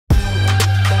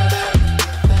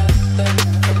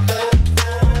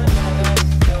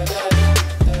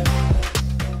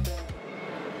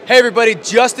Hey everybody,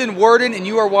 Justin Worden, and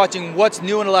you are watching What's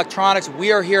New in Electronics.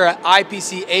 We are here at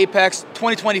IPC Apex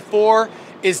 2024.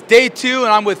 It's day 2, and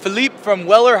I'm with Philippe from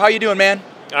Weller. How you doing, man?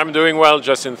 I'm doing well,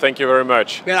 Justin. Thank you very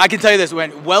much. Man, I can tell you this,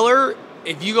 when Weller,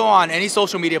 if you go on any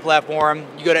social media platform,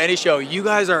 you go to any show, you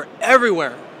guys are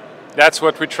everywhere. That's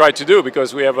what we try to do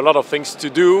because we have a lot of things to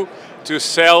do, to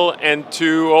sell, and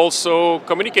to also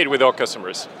communicate with our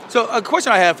customers. So a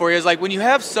question I have for you is, like, when you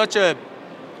have such a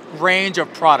range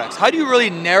of products, how do you really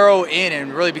narrow in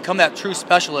and really become that true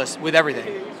specialist with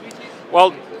everything?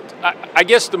 Well, I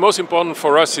guess the most important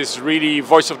for us is really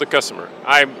voice of the customer.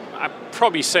 I'm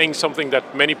probably saying something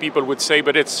that many people would say,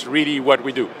 but it's really what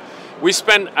we do. We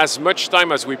spend as much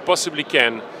time as we possibly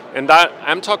can, and that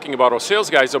I'm talking about our sales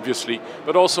guys, obviously,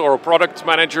 but also our product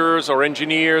managers, or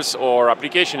engineers, or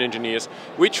application engineers.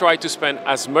 We try to spend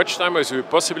as much time as we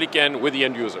possibly can with the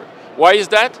end user. Why is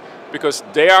that? Because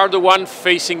they are the one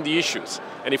facing the issues.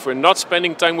 And if we're not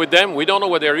spending time with them, we don't know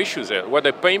what their issues are, what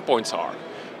their pain points are.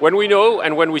 When we know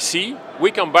and when we see,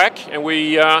 we come back and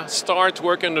we start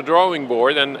working on the drawing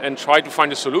board and try to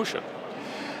find a solution.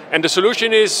 And the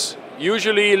solution is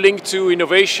usually linked to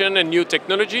innovation and new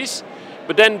technologies.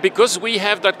 But then because we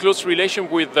have that close relation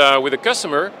with the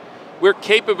customer, we're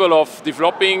capable of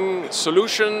developing a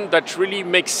solution that really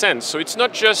makes sense. So it's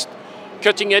not just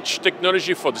cutting edge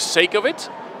technology for the sake of it.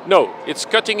 No, it's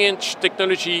cutting-edge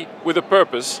technology with a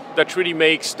purpose that really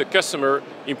makes the customer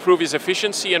improve his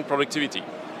efficiency and productivity.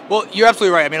 Well, you're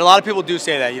absolutely right. I mean, a lot of people do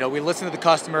say that, we listen to the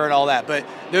customer and all that, but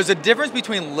there's a difference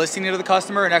between listening to the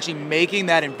customer and actually making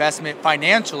that investment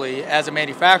financially as a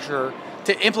manufacturer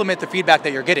to implement the feedback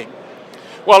that you're getting.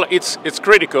 Well, it's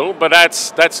critical, but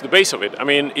that's the base of it. I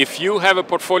mean, if you have a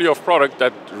portfolio of products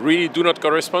that really do not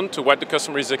correspond to what the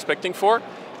customer is expecting for,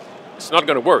 it's not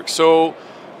going to work. So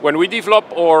when we develop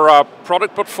our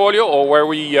product portfolio, or where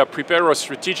we prepare our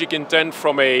strategic intent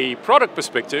from a product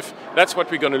perspective, that's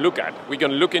what we're going to look at. We're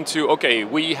going to look into, okay,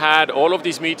 we had all of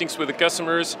these meetings with the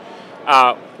customers.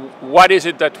 What is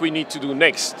it that we need to do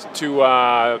next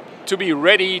to be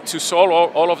ready to solve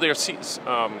all of their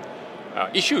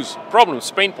issues, problems,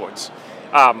 pain points?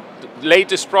 The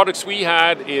latest products we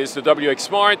had is the WX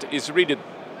Smart, is really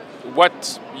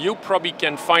what you probably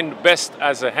can find best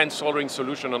as a hand soldering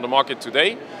solution on the market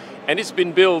today, and it's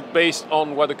been built based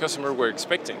on what the customer were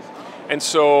expecting. And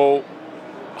so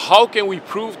how can we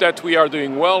prove that we are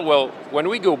doing well? Well, when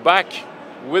we go back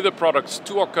with the products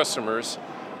to our customers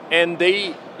and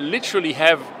they literally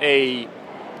have a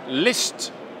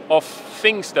list of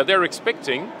things that they're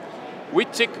expecting, we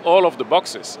tick all of the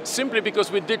boxes, simply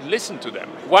because we did listen to them.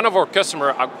 One of our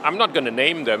customers, I'm not going to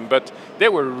name them, but they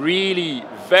were really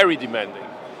very demanding.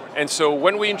 And so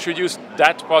when we introduced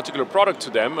that particular product to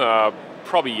them,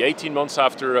 probably 18 months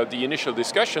after the initial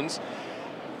discussions,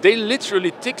 they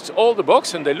literally ticked all the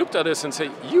boxes and they looked at us and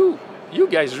said, you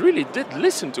guys really did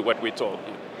listen to what we told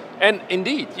you. And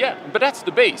indeed, yeah, but that's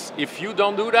the base. If you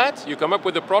don't do that, you come up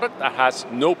with a product that has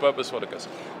no purpose for the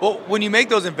customer. Well, when you make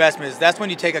those investments, that's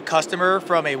when you take a customer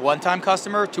from a one-time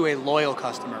customer to a loyal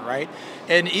customer, right?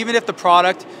 And even if the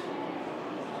product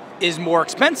is more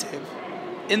expensive,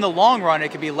 in the long run, it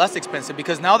can be less expensive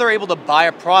because now they're able to buy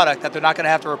a product that they're not going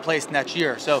to have to replace next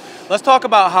year. So let's talk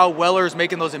about how Weller's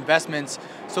making those investments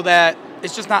so that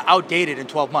it's just not outdated in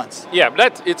 12 months. Yeah,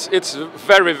 it's a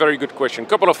very, very good question.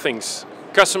 Couple of things.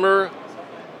 Customer,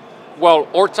 well,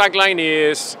 our tagline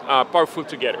is powerful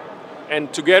together,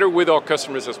 and together with our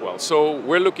customers as well. So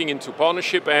we're looking into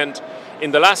partnership, and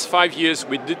in the last 5 years,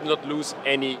 we did not lose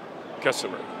any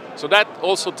customer. So that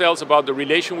also tells about the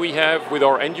relation we have with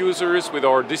our end users, with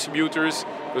our distributors,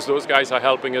 because those guys are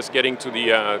helping us getting to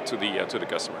the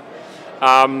customer.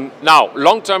 Now,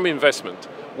 long-term investment.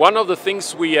 One of the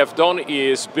things we have done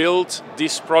is build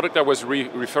this product I was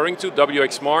referring to,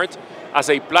 WX Smart, as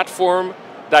a platform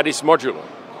that is modular.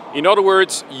 In other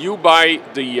words, you buy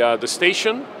the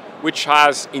station, which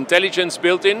has intelligence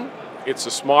built in. It's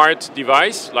a smart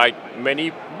device, like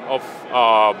many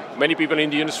people in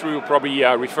the industry will probably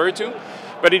refer to.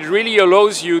 But it really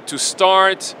allows you to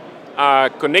start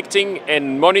connecting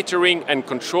and monitoring and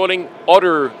controlling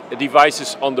other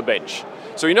devices on the bench.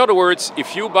 So in other words,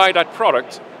 if you buy that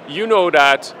product, you know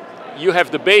that you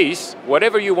have the base,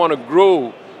 whatever you want to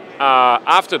grow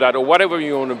after that, or whatever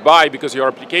you want to buy because your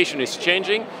application is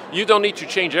changing, you don't need to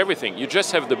change everything. You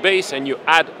just have the base and you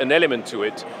add an element to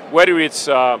it, whether it's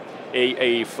a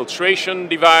filtration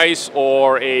device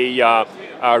or a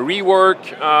rework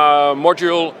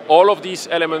module. All of these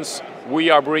elements we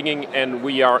are bringing and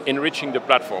we are enriching the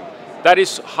platform. That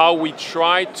is how we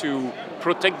try to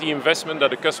protect the investment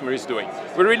that the customer is doing.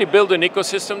 We really build an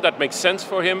ecosystem that makes sense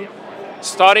for him,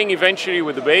 starting eventually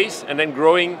with the base and then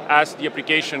growing as the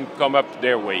application come up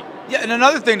their way. Yeah, and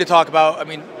another thing to talk about, I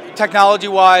mean,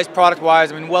 technology-wise,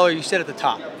 product-wise, I mean, Weller, you sit at the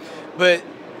top. But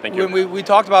Thank you. when we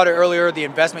talked about it earlier, the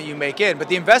investment you make in, but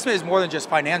the investment is more than just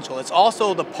financial. It's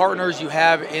also the partners you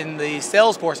have in the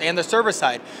sales force and the service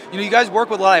side. You know, you guys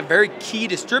work with a lot of very key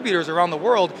distributors around the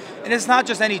world, and it's not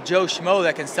just any Joe Schmo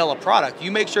that can sell a product.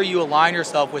 You make sure you align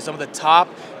yourself with some of the top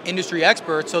industry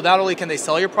experts, so not only can they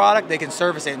sell your product, they can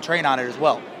service it and train on it as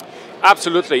well.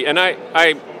 Absolutely, and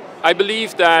I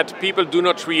believe that people do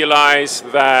not realize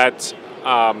that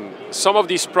some of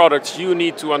these products you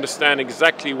need to understand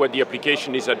exactly what the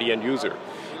application is at the end user.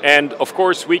 And of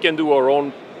course we can do our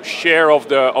own share of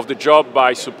the job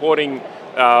by supporting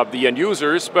the end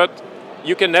users, but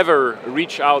you can never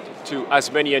reach out to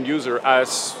as many end users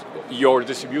as your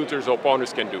distributors or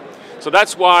partners can do. So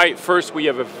that's why first we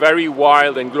have a very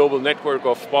wide and global network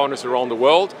of partners around the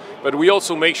world, but we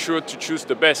also make sure to choose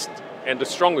the best and the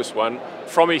strongest one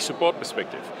from a support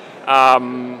perspective.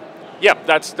 Yeah,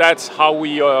 that's how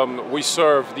we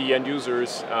serve the end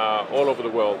users all over the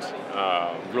world,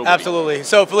 globally. Absolutely.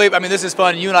 So Philippe, I mean, this is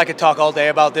fun. You and I could talk all day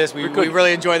about this. We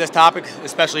really enjoy this topic,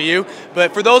 especially you.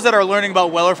 But for those that are learning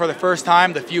about Weller for the first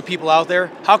time, the few people out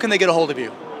there, how can they get a hold of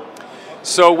you?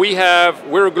 So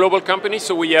we're a global company,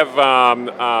 so we have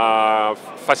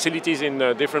facilities in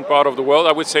different parts of the world.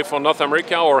 I would say for North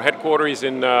America, our headquarters is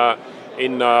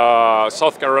in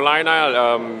South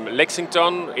Carolina,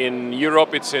 Lexington. In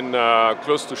Europe, it's in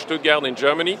close to Stuttgart in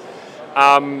Germany.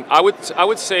 I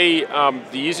would say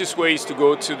the easiest way is to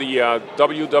go to the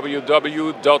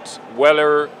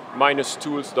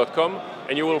www.weller-tools.com,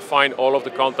 and you will find all of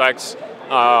the contacts,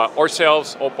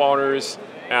 ourselves, our partners,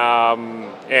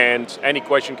 and any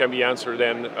question can be answered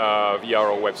then via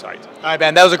our website. All right,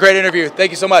 man, that was a great interview.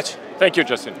 Thank you so much. Thank you,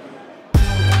 Justin.